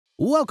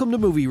Welcome to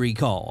Movie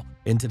Recall.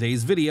 In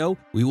today's video,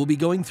 we will be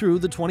going through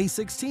the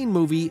 2016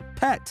 movie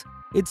Pet.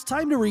 It's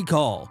time to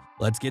recall.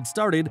 Let's get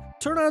started,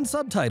 turn on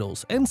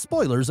subtitles, and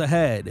spoilers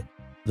ahead.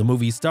 The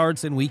movie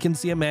starts and we can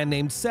see a man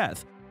named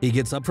Seth. He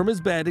gets up from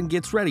his bed and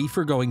gets ready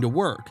for going to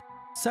work.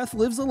 Seth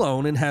lives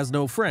alone and has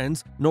no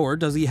friends, nor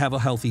does he have a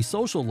healthy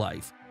social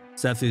life.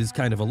 Seth is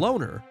kind of a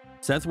loner.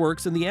 Seth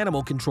works in the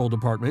animal control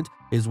department.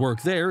 His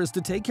work there is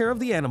to take care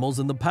of the animals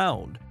in the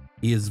pound.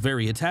 He is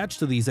very attached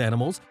to these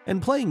animals,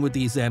 and playing with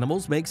these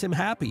animals makes him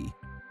happy.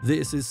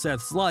 This is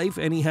Seth's life,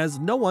 and he has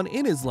no one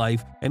in his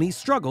life, and he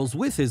struggles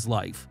with his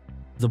life.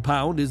 The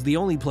pound is the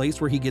only place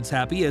where he gets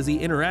happy as he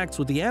interacts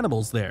with the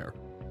animals there.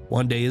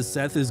 One day as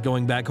Seth is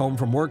going back home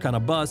from work on a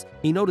bus,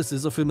 he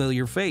notices a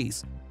familiar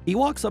face. He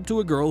walks up to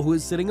a girl who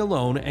is sitting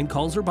alone and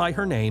calls her by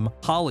her name,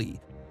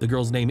 Holly. The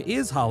girl's name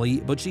is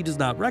Holly, but she does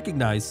not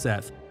recognize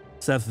Seth.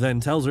 Seth then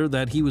tells her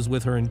that he was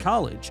with her in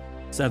college.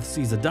 Seth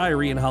sees a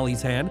diary in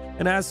Holly's hand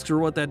and asks her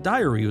what that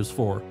diary was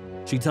for.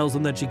 She tells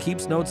him that she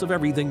keeps notes of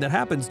everything that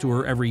happens to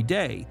her every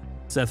day.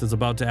 Seth is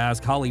about to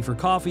ask Holly for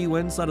coffee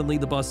when suddenly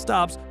the bus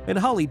stops and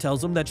Holly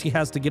tells him that she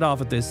has to get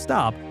off at this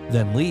stop,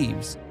 then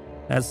leaves.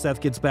 As Seth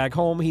gets back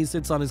home, he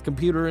sits on his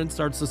computer and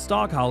starts to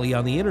stalk Holly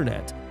on the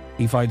internet.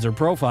 He finds her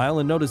profile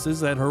and notices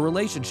that her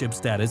relationship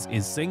status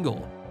is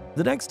single.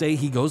 The next day,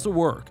 he goes to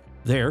work.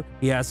 There,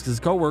 he asks his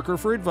coworker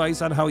for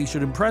advice on how he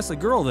should impress a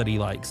girl that he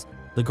likes.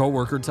 The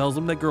coworker tells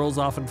him that girls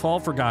often fall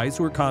for guys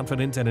who are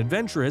confident and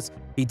adventurous.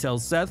 He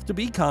tells Seth to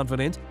be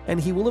confident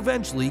and he will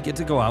eventually get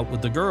to go out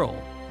with the girl.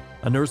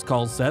 A nurse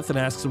calls Seth and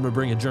asks him to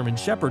bring a German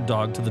Shepherd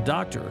dog to the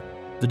doctor.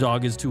 The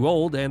dog is too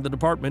old and the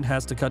department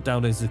has to cut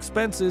down his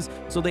expenses,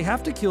 so they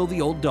have to kill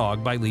the old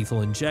dog by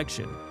lethal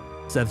injection.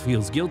 Seth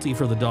feels guilty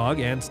for the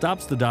dog and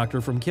stops the doctor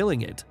from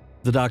killing it.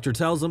 The doctor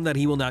tells him that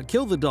he will not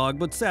kill the dog,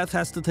 but Seth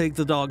has to take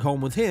the dog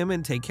home with him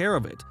and take care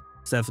of it.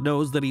 Seth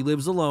knows that he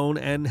lives alone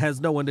and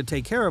has no one to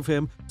take care of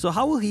him, so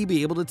how will he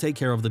be able to take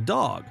care of the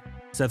dog?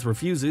 Seth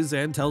refuses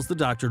and tells the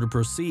doctor to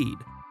proceed.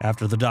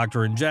 After the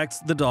doctor injects,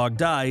 the dog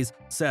dies.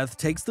 Seth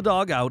takes the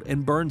dog out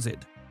and burns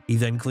it. He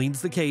then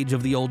cleans the cage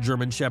of the old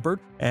German Shepherd,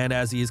 and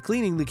as he is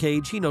cleaning the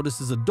cage, he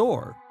notices a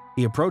door.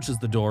 He approaches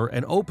the door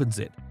and opens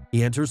it.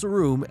 He enters a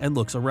room and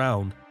looks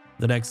around.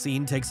 The next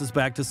scene takes us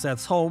back to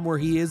Seth's home where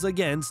he is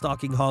again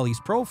stalking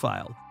Holly's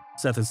profile.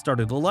 Seth has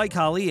started to like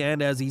Holly,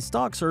 and as he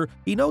stalks her,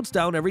 he notes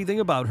down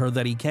everything about her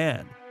that he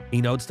can. He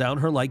notes down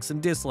her likes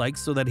and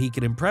dislikes so that he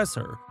can impress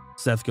her.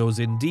 Seth goes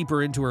in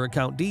deeper into her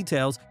account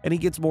details, and he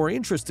gets more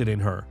interested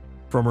in her.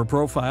 From her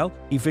profile,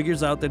 he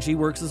figures out that she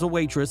works as a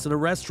waitress in a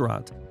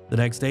restaurant. The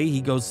next day,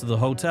 he goes to the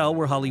hotel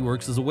where Holly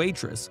works as a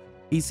waitress.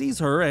 He sees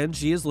her, and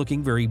she is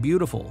looking very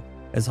beautiful.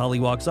 As Holly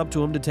walks up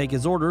to him to take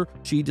his order,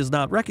 she does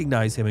not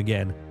recognize him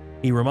again.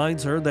 He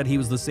reminds her that he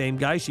was the same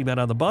guy she met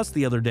on the bus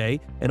the other day,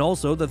 and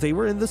also that they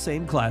were in the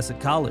same class at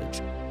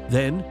college.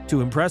 Then,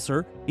 to impress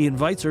her, he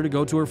invites her to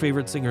go to her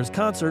favorite singer's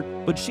concert,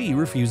 but she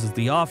refuses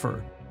the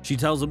offer. She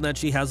tells him that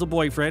she has a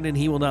boyfriend and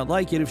he will not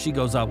like it if she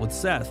goes out with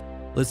Seth.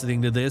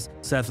 Listening to this,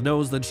 Seth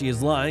knows that she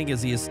is lying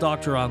as he has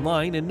stalked her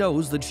online and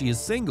knows that she is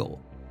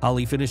single.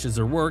 Holly finishes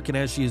her work, and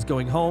as she is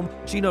going home,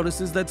 she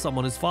notices that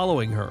someone is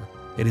following her.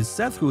 It is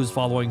Seth who is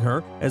following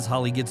her. As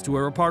Holly gets to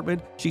her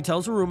apartment, she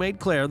tells her roommate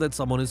Claire that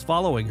someone is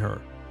following her.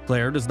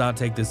 Claire does not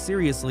take this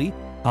seriously.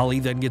 Holly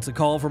then gets a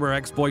call from her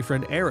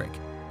ex-boyfriend Eric.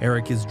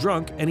 Eric is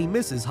drunk and he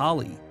misses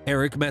Holly.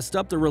 Eric messed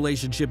up the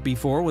relationship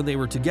before when they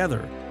were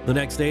together. The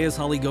next day as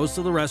Holly goes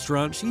to the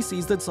restaurant, she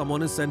sees that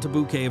someone has sent a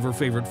bouquet of her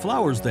favorite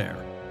flowers there.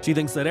 She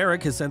thinks that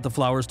Eric has sent the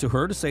flowers to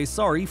her to say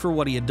sorry for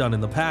what he had done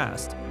in the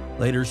past.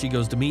 Later, she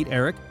goes to meet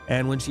Eric,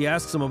 and when she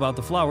asks him about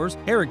the flowers,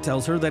 Eric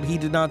tells her that he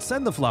did not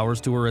send the flowers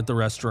to her at the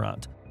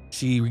restaurant.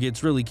 She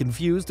gets really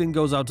confused and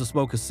goes out to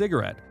smoke a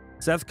cigarette.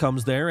 Seth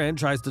comes there and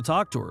tries to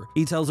talk to her.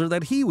 He tells her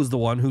that he was the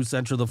one who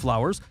sent her the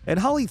flowers, and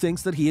Holly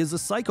thinks that he is a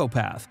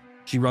psychopath.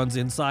 She runs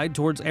inside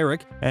towards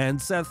Eric,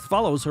 and Seth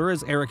follows her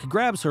as Eric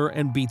grabs her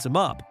and beats him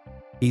up.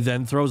 He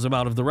then throws him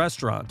out of the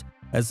restaurant.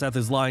 As Seth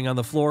is lying on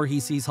the floor, he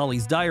sees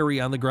Holly's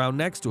diary on the ground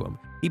next to him.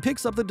 He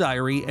picks up the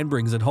diary and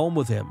brings it home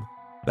with him.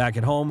 Back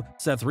at home,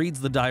 Seth reads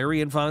the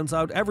diary and finds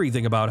out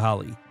everything about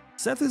Holly.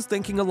 Seth is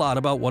thinking a lot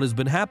about what has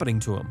been happening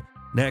to him.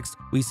 Next,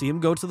 we see him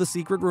go to the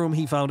secret room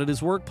he found at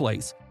his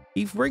workplace.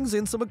 He brings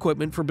in some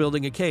equipment for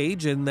building a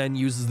cage and then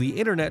uses the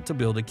internet to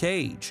build a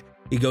cage.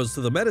 He goes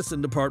to the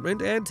medicine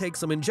department and takes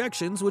some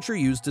injections which are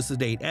used to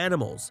sedate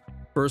animals.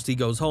 First, he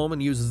goes home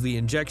and uses the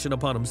injection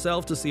upon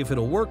himself to see if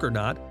it'll work or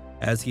not.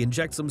 As he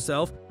injects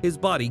himself, his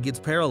body gets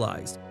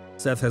paralyzed.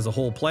 Seth has a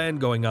whole plan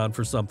going on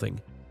for something.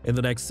 In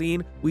the next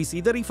scene, we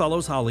see that he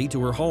follows Holly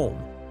to her home.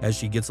 As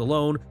she gets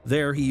alone,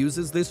 there he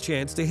uses this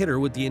chance to hit her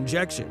with the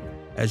injection.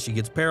 As she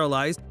gets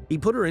paralyzed, he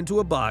put her into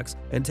a box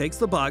and takes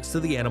the box to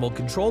the animal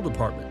control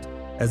department.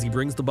 As he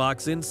brings the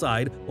box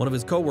inside, one of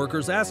his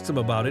coworkers asks him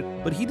about it,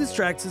 but he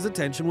distracts his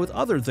attention with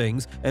other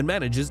things and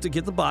manages to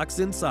get the box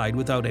inside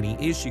without any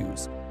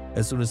issues.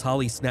 As soon as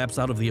Holly snaps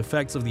out of the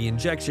effects of the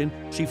injection,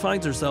 she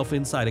finds herself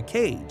inside a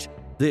cage.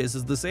 This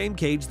is the same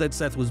cage that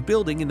Seth was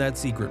building in that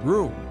secret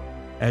room.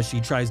 As she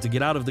tries to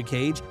get out of the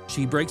cage,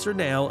 she breaks her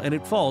nail and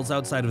it falls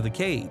outside of the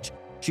cage.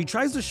 She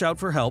tries to shout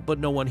for help, but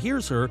no one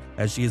hears her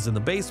as she is in the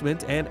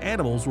basement and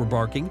animals were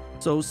barking,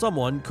 so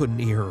someone couldn't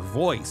hear her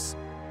voice.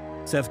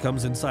 Seth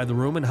comes inside the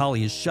room and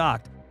Holly is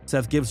shocked.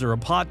 Seth gives her a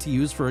pot to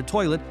use for a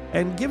toilet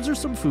and gives her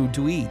some food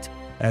to eat.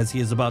 As he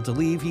is about to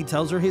leave, he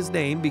tells her his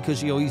name because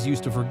she always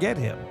used to forget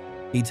him.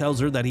 He tells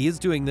her that he is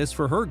doing this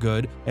for her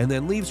good and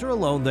then leaves her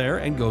alone there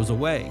and goes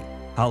away.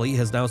 Holly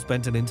has now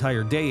spent an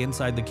entire day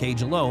inside the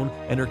cage alone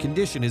and her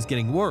condition is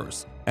getting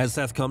worse. As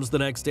Seth comes the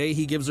next day,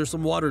 he gives her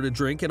some water to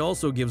drink and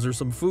also gives her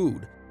some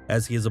food.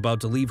 As he is about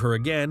to leave her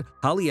again,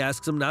 Holly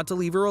asks him not to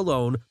leave her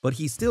alone, but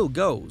he still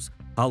goes.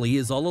 Holly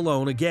is all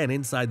alone again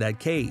inside that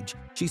cage.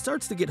 She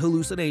starts to get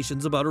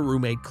hallucinations about her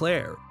roommate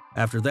Claire.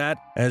 After that,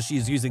 as she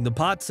is using the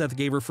pot Seth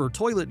gave her for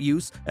toilet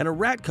use, and a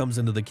rat comes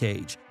into the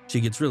cage.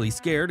 She gets really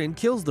scared and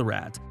kills the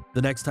rat.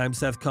 The next time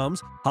Seth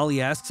comes,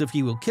 Holly asks if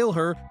he will kill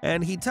her,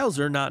 and he tells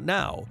her not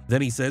now.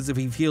 Then he says if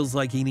he feels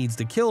like he needs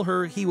to kill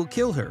her, he will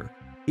kill her.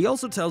 He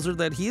also tells her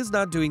that he is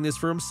not doing this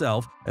for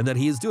himself and that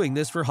he is doing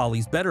this for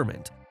Holly's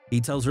betterment.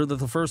 He tells her that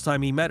the first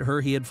time he met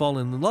her, he had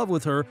fallen in love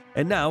with her,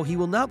 and now he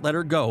will not let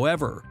her go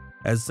ever.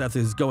 As Seth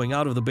is going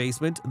out of the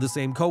basement, the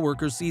same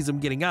coworker sees him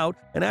getting out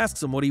and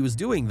asks him what he was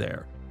doing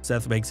there.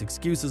 Seth makes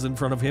excuses in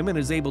front of him and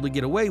is able to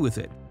get away with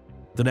it.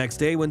 The next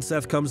day, when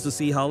Seth comes to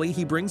see Holly,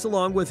 he brings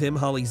along with him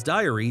Holly's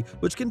diary,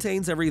 which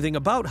contains everything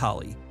about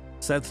Holly.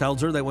 Seth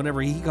tells her that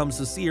whenever he comes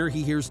to see her,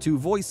 he hears two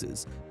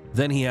voices.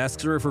 Then he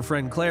asks her if her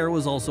friend Claire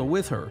was also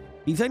with her.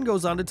 He then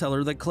goes on to tell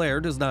her that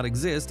Claire does not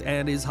exist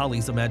and is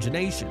Holly's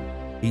imagination.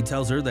 He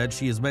tells her that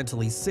she is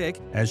mentally sick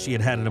as she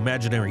had an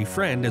imaginary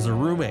friend as her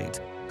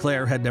roommate.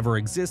 Claire had never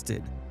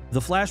existed. The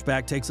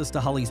flashback takes us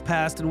to Holly's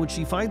past in which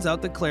she finds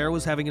out that Claire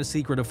was having a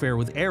secret affair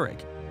with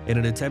Eric. In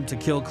an attempt to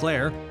kill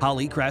Claire,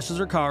 Holly crashes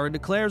her car into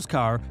Claire's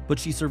car, but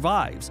she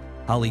survives.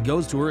 Holly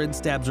goes to her and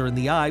stabs her in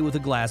the eye with a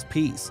glass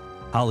piece.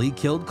 Holly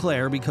killed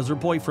Claire because her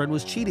boyfriend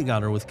was cheating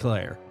on her with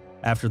Claire.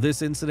 After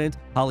this incident,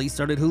 Holly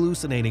started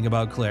hallucinating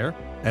about Claire.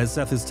 As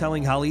Seth is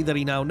telling Holly that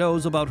he now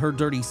knows about her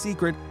dirty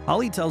secret,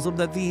 Holly tells him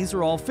that these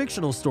are all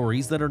fictional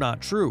stories that are not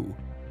true.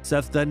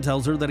 Seth then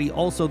tells her that he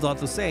also thought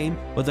the same,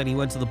 but then he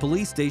went to the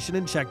police station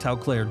and checked how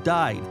Claire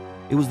died.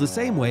 It was the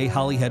same way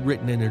Holly had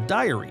written in her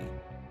diary.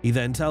 He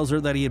then tells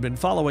her that he had been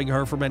following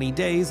her for many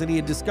days and he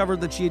had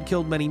discovered that she had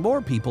killed many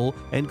more people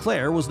and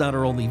Claire was not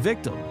her only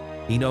victim.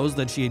 He knows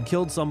that she had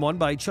killed someone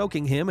by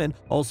choking him and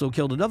also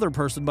killed another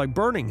person by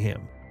burning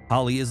him.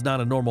 Holly is not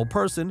a normal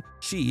person,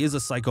 she is a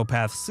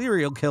psychopath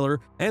serial killer,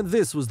 and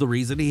this was the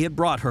reason he had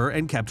brought her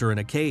and kept her in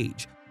a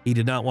cage. He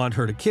did not want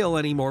her to kill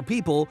any more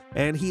people,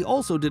 and he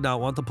also did not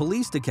want the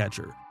police to catch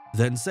her.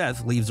 Then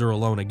Seth leaves her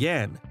alone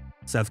again.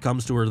 Seth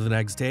comes to her the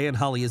next day and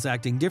Holly is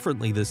acting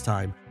differently this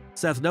time.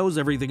 Seth knows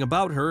everything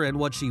about her and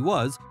what she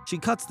was. She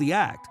cuts the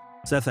act.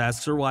 Seth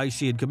asks her why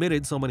she had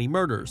committed so many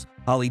murders.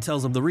 Holly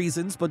tells him the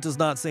reasons but does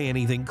not say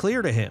anything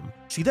clear to him.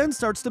 She then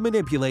starts to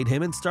manipulate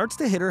him and starts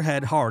to hit her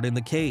head hard in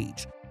the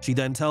cage. She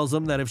then tells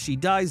him that if she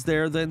dies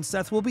there, then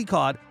Seth will be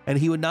caught and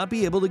he would not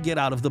be able to get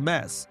out of the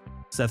mess.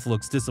 Seth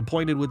looks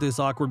disappointed with this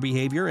awkward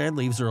behavior and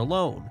leaves her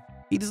alone.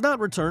 He does not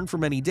return for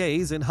many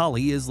days and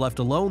Holly is left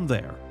alone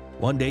there.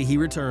 One day he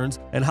returns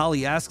and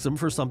Holly asks him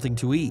for something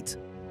to eat.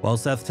 While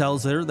Seth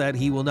tells her that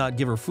he will not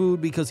give her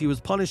food because he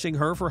was punishing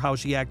her for how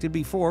she acted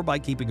before by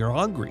keeping her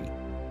hungry.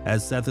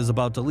 As Seth is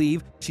about to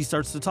leave, she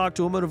starts to talk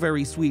to him in a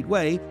very sweet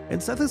way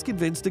and Seth is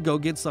convinced to go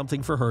get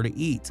something for her to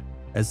eat.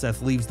 As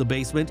Seth leaves the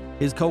basement,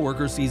 his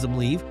coworker sees him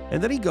leave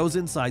and then he goes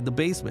inside the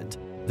basement.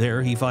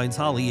 There he finds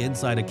Holly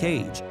inside a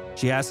cage.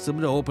 She asks him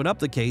to open up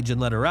the cage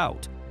and let her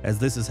out. As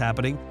this is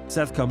happening,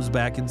 Seth comes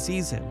back and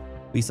sees him.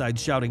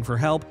 Besides shouting for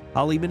help,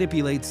 Holly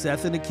manipulates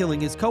Seth into killing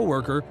his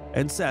coworker,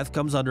 and Seth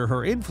comes under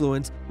her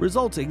influence,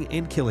 resulting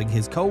in killing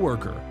his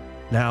coworker.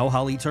 Now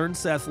Holly turns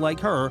Seth like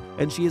her,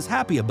 and she is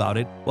happy about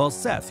it, while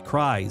Seth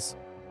cries.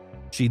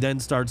 She then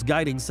starts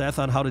guiding Seth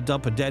on how to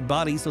dump a dead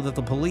body so that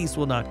the police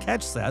will not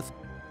catch Seth.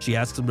 She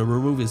asks him to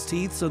remove his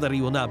teeth so that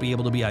he will not be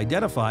able to be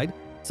identified.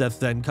 Seth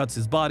then cuts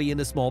his body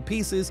into small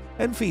pieces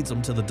and feeds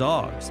them to the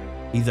dogs.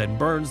 He then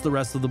burns the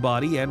rest of the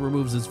body and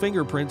removes his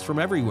fingerprints from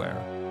everywhere.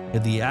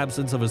 The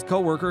absence of his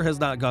coworker has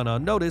not gone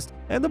unnoticed,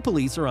 and the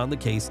police are on the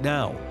case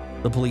now.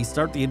 The police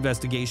start the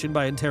investigation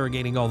by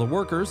interrogating all the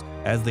workers.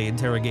 As they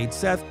interrogate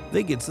Seth,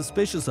 they get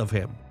suspicious of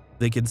him.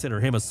 They consider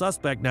him a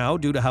suspect now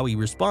due to how he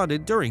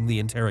responded during the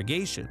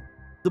interrogation.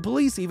 The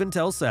police even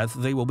tell Seth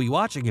they will be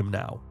watching him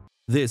now.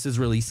 This has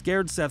really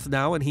scared Seth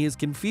now and he is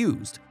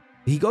confused.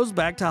 He goes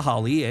back to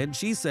Holly and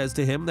she says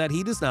to him that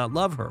he does not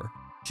love her.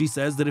 She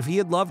says that if he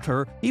had loved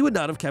her, he would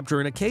not have kept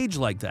her in a cage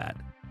like that.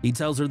 He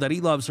tells her that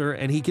he loves her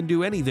and he can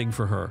do anything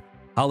for her.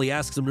 Holly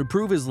asks him to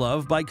prove his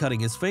love by cutting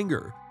his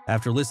finger.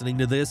 After listening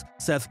to this,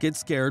 Seth gets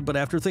scared, but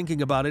after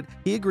thinking about it,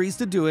 he agrees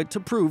to do it to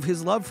prove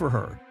his love for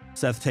her.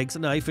 Seth takes a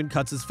knife and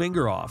cuts his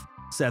finger off.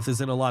 Seth is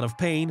in a lot of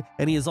pain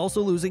and he is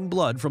also losing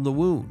blood from the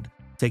wound.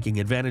 Taking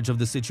advantage of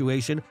the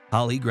situation,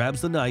 Holly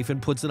grabs the knife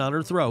and puts it on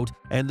her throat,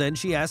 and then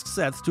she asks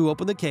Seth to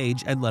open the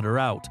cage and let her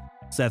out.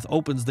 Seth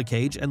opens the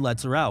cage and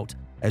lets her out.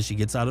 As she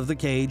gets out of the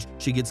cage,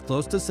 she gets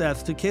close to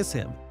Seth to kiss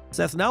him.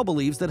 Seth now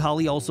believes that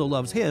Holly also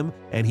loves him,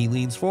 and he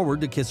leans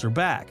forward to kiss her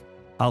back.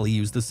 Holly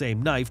used the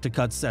same knife to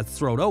cut Seth's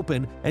throat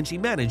open, and she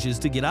manages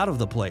to get out of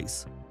the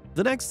place.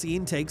 The next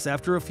scene takes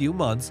after a few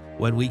months,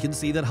 when we can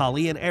see that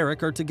Holly and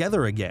Eric are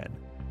together again.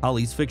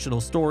 Holly's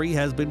fictional story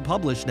has been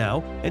published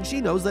now, and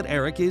she knows that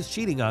Eric is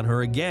cheating on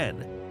her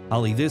again.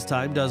 Holly this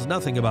time does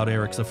nothing about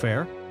Eric's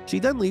affair. She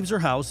then leaves her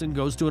house and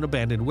goes to an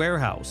abandoned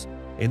warehouse.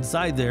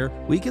 Inside there,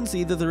 we can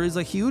see that there is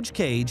a huge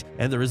cage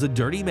and there is a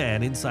dirty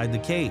man inside the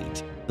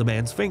cage. The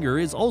man's finger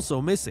is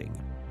also missing.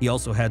 He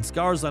also had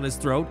scars on his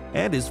throat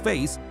and his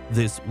face.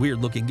 This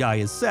weird-looking guy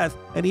is Seth,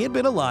 and he had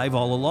been alive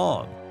all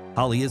along.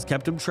 Holly has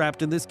kept him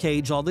trapped in this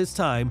cage all this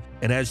time,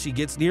 and as she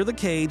gets near the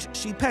cage,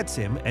 she pets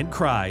him and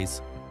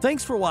cries.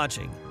 Thanks for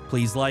watching.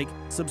 Please like,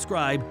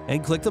 subscribe,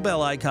 and click the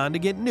bell icon to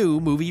get new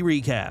movie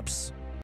recaps.